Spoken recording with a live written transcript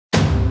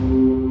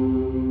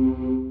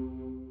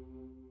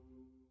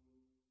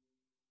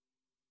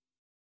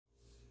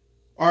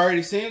Alright,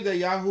 it seems that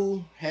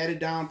Yahoo had it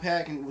down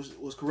pat and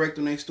was correct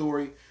on their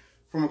story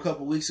from a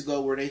couple weeks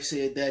ago where they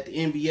said that the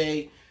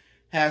NBA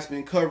has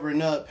been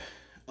covering up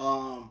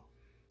some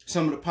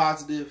of the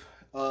positive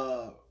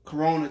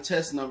corona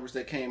test numbers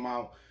that came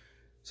out.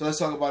 So let's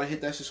talk about it. Hit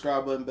that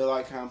subscribe button, bell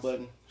icon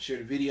button, share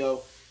the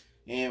video.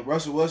 And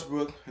Russell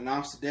Westbrook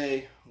announced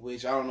today,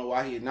 which I don't know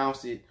why he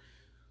announced it,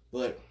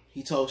 but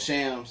he told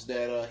Shams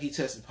that he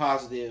tested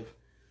positive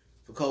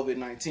for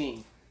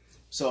Covid-19.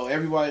 So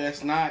everybody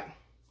that's not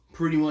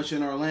pretty much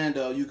in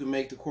Orlando, you can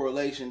make the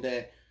correlation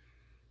that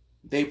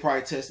they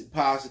probably tested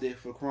positive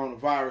for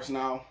coronavirus.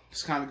 Now,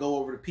 let's kind of go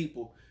over the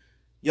people.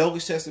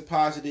 Jokic tested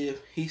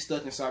positive. He's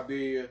stuck in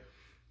Siberia.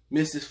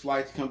 Missed his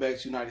flight to come back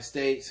to the United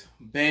States.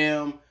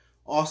 Bam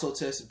also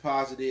tested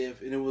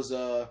positive. And it was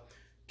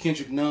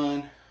Kendrick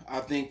Nunn,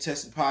 I think,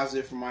 tested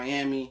positive from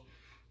Miami.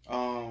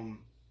 And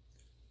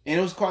it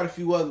was quite a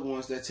few other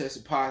ones that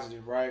tested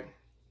positive, right?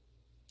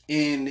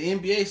 And the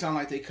NBA sound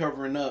like they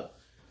covering up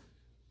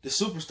the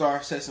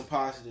superstars testing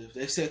positive.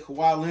 They said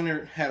Kawhi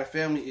Leonard had a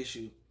family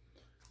issue,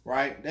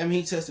 right? That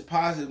means he tested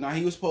positive. Now,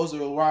 he was supposed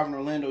to arrive in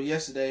Orlando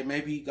yesterday.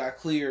 Maybe he got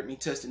cleared and he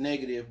tested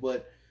negative,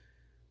 but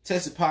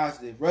tested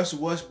positive. Russell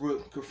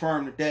Westbrook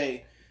confirmed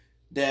today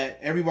that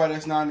everybody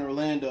that's not in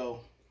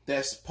Orlando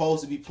that's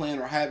supposed to be playing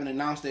or haven't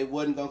announced they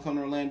wasn't going to come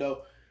to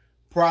Orlando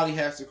probably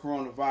has the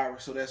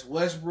coronavirus. So that's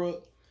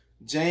Westbrook,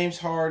 James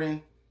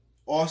Harden.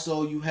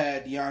 Also, you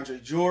had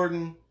DeAndre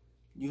Jordan.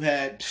 You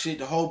had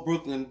the whole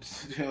Brooklyn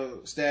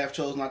staff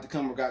chose not to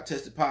come or got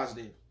tested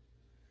positive.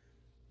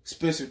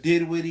 Spencer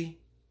Dinwiddie.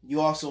 You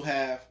also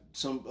have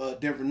some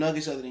Denver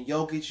Nuggets other than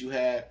Jokic. You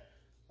had,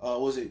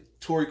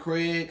 Torrey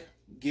Craig,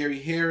 Gary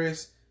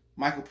Harris,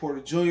 Michael Porter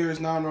Jr. is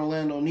not in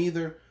Orlando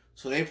neither.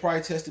 So they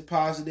probably tested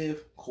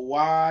positive.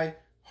 Kawhi,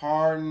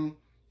 Harden,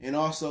 and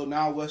also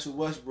now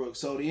Westbrook.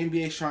 So the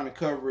NBA is trying to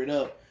cover it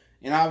up.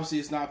 And obviously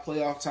it's not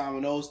playoff time,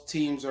 and those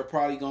teams are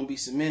probably going to be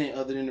cemented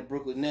other than the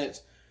Brooklyn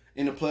Nets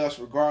in the playoffs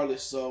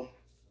regardless. So,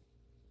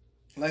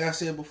 like I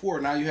said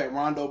before, now you had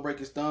Rondo break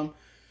his thumb.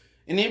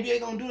 And the NBA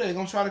going to do that. They're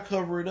going to try to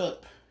cover it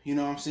up. You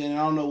know what I'm saying? And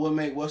I don't know what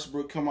made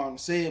Westbrook come out and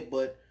say it,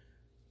 but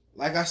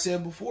like I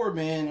said before,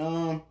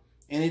 man,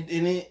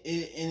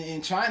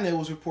 in China, it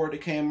was a report that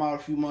came out a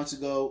couple months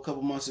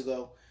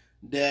ago,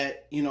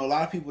 that, you know, a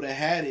lot of people that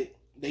had it,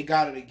 they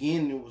got it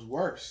again and it was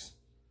worse.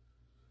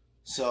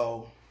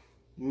 So,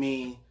 I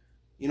mean,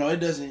 you know, it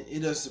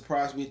doesn't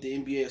surprise me that the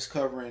NBA is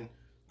covering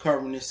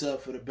this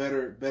up for the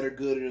better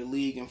good of the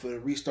league and for the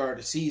restart of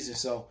the season.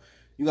 So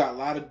you got a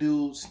lot of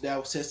dudes that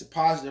was tested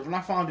positive, and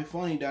I found it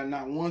funny that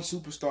not one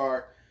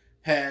superstar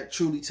had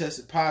truly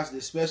tested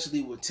positive,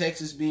 especially with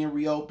Texas being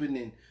reopened.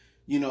 And,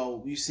 you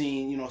know, you've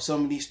seen, you know,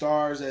 some of these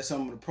stars at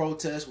some of the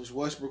protests, which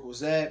Westbrook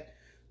was at.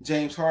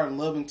 James Harden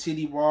loving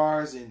titty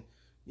bars, and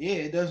yeah,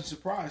 it doesn't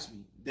surprise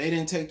me. They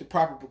didn't take the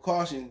proper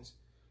precautions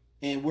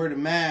and wear the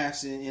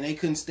mask, and they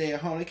couldn't stay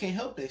at home. They can't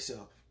help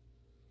themselves.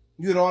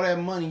 You get all that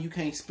money, you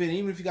can't spend it.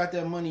 Even if you got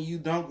that money, you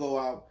don't go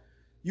out.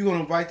 You're going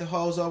to invite the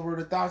hoes over,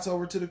 the thoughts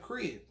over to the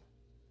crib.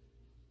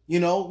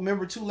 You know,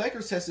 remember 2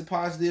 Lakers tested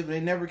positive and they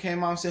never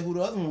came out and said who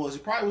the other one was.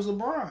 It probably was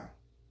LeBron.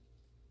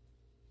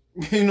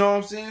 You know what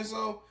I'm saying?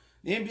 So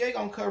the NBA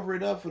going to cover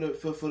it up for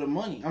the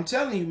money. I'm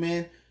telling you,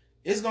 man,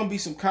 it's going to be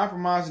some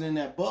compromising in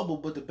that bubble.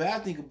 But the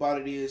bad thing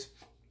about it is,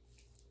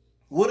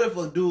 what if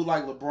a dude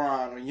like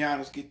LeBron or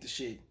Giannis get the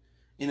shit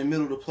in the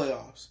middle of the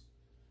playoffs?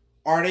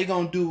 Are they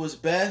going to do what's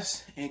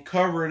best and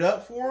cover it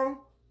up for them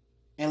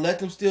and let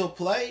them still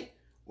play?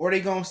 Or are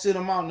they going to sit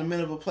them out in the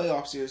middle of a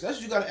playoff series? That's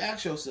what you got to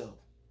ask yourself.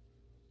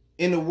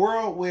 In the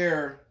world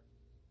where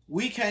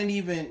we can't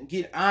even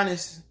get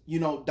honest,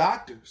 you know,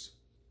 doctors.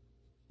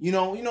 You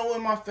know one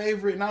of my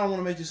favorite, and I don't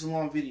want to make this a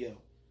long video.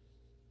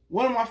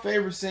 One of my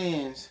favorite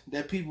sayings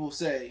that people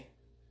say,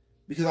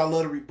 because I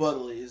love to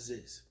rebuttal it, is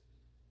this.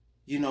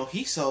 You know,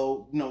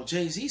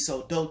 Jay-Z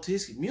so dope to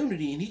his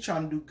community and he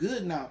trying to do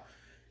good now.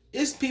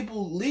 It's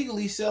people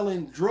legally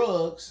selling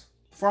drugs,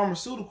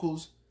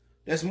 pharmaceuticals,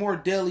 that's more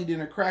deadly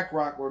than a crack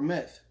rock or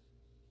meth.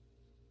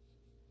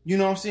 You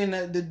know what I'm saying?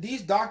 That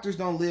these doctors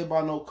don't live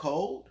by no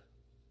code.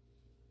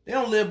 They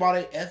don't live by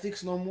their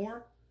ethics no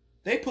more.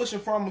 They pushing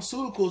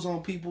pharmaceuticals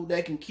on people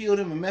that can kill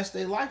them and mess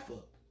their life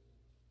up.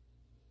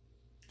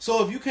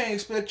 So if you can't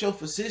expect your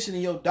physician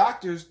and your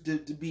doctors to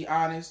be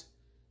honest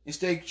and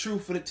stay true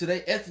to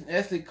their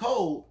ethic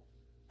code,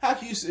 how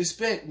can you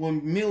expect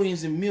when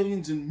millions and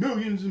millions and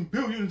millions and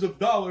billions of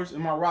dollars,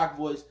 in my rock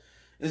voice,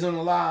 is on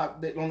the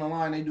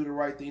line, they do the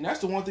right thing? That's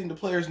the one thing the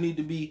players need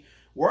to be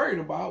worried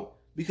about,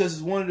 because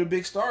it's one of the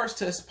big stars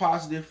tested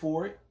positive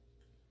for it.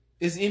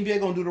 Is the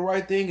NBA going to do the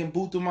right thing and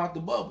boot them out the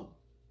bubble?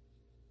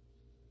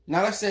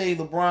 Now, let's say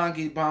LeBron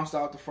get bounced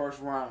out the first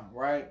round,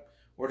 right?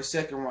 Or the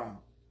second round.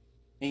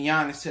 And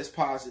Giannis tests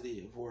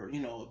positive. Or, you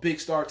know, a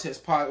big star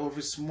tests positive. Or if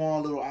it's a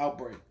small little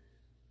outbreak.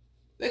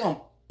 They're going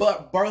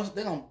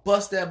to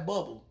bust that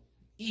bubble.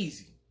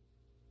 Easy.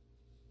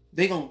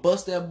 They're going to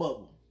bust that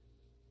bubble.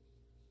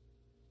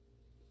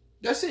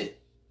 That's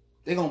it.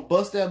 They're going to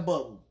bust that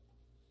bubble.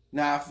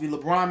 Now, if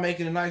LeBron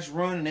making a nice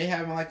run and they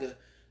having like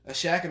a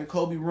Shaq and a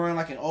Kobe run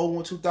like in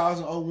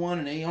 2001,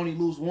 and they only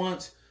lose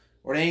once,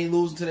 or they ain't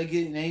lose until they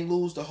ain't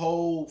lose the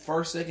whole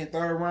first, second,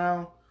 third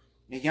round,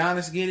 and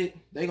Giannis get it,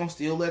 they gonna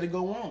still let it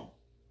go on.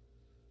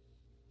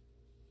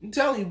 I'm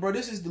telling you, bro,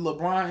 this is the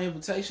LeBron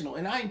Invitational,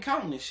 and I ain't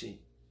counting this shit.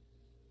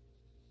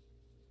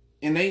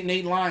 And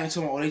they lying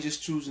to me, or they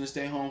just choosing to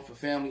stay home for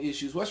family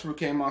issues. Westbrook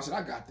came out and said,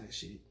 I got that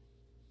shit.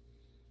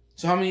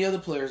 So how many other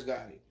players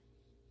got it?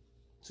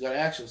 So you got to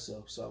ask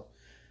yourself. So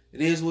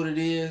it is what it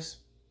is.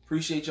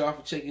 Appreciate y'all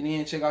for checking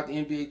in. Check out the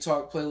NBA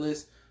Talk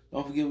playlist.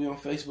 Don't forget me on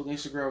Facebook,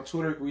 Instagram,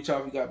 Twitter. Reach out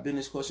if you got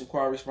business questions,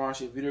 inquiries,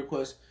 sponsorship, video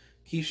requests.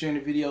 Keep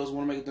sharing the videos.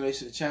 Want to make a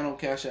donation to the channel?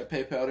 Cash App,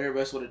 PayPal, there.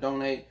 Best way to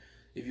donate.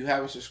 If you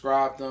haven't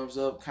subscribed, thumbs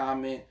up,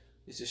 comment.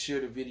 It's just share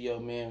the video,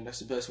 man. That's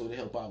the best way to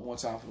help out. One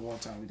time for the one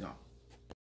time we don't.